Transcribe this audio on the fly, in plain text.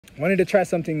wanted to try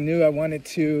something new. I wanted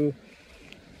to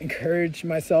encourage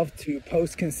myself to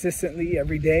post consistently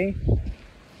every day.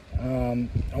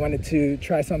 I wanted to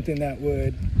try something that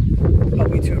would help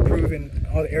me to improve in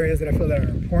all the areas that I feel that are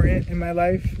important in my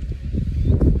life.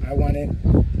 I wanted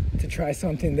to try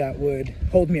something that would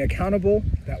hold me accountable,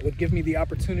 that would give me the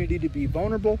opportunity to be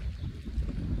vulnerable.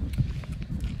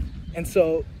 And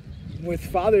so with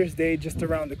Father's Day just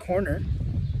around the corner,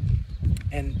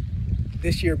 and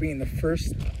this year being my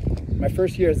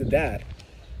first year as a dad,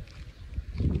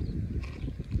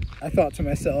 I thought to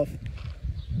myself,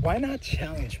 why not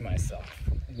challenge myself?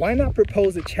 Why not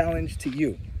propose a challenge to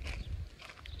you?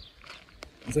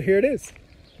 And so here it is.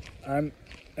 I'm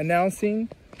announcing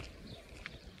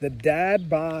the Dad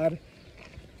Bod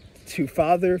to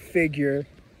Father Figure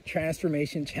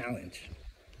Transformation Challenge.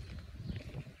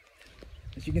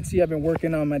 As you can see, I've been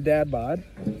working on my Dad Bod,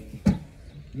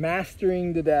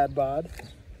 mastering the Dad Bod.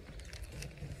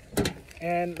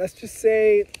 And let's just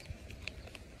say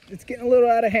it's getting a little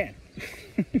out of hand.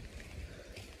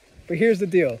 But here's the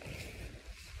deal.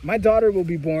 My daughter will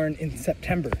be born in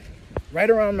September, right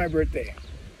around my birthday.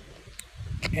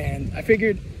 And I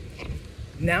figured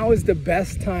now is the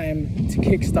best time to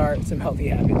kickstart some healthy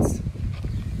habits.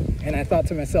 And I thought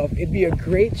to myself, it'd be a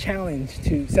great challenge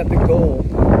to set the goal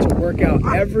to work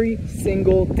out every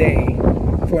single day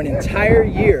for an entire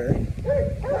year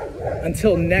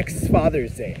until next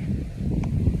Father's Day.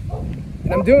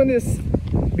 And I'm doing this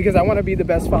because I want to be the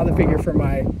best father figure for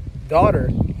my daughter.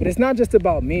 But it's not just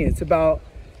about me, it's about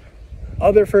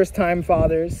other first-time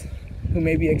fathers who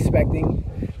may be expecting,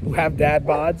 who have dad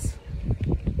bods,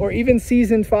 or even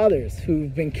seasoned fathers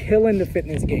who've been killing the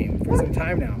fitness game for some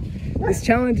time now. This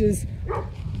challenge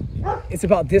it's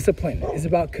about discipline. It's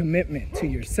about commitment to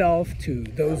yourself, to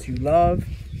those you love,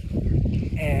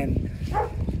 and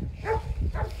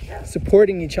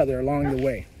supporting each other along the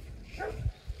way.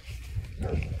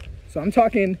 So I'm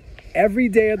talking every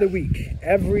day of the week,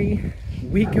 every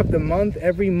week of the month,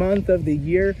 every month of the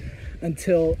year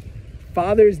until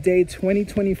Father's Day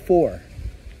 2024.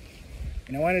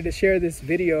 And I wanted to share this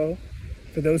video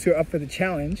for those who are up for the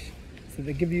challenge so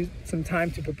they give you some time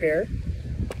to prepare.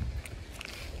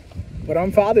 But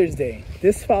on Father's Day,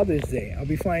 this Father's Day, I'll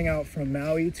be flying out from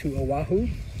Maui to Oahu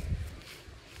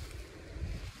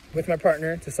with my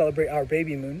partner to celebrate our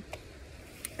baby moon.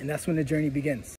 And that's when the journey begins.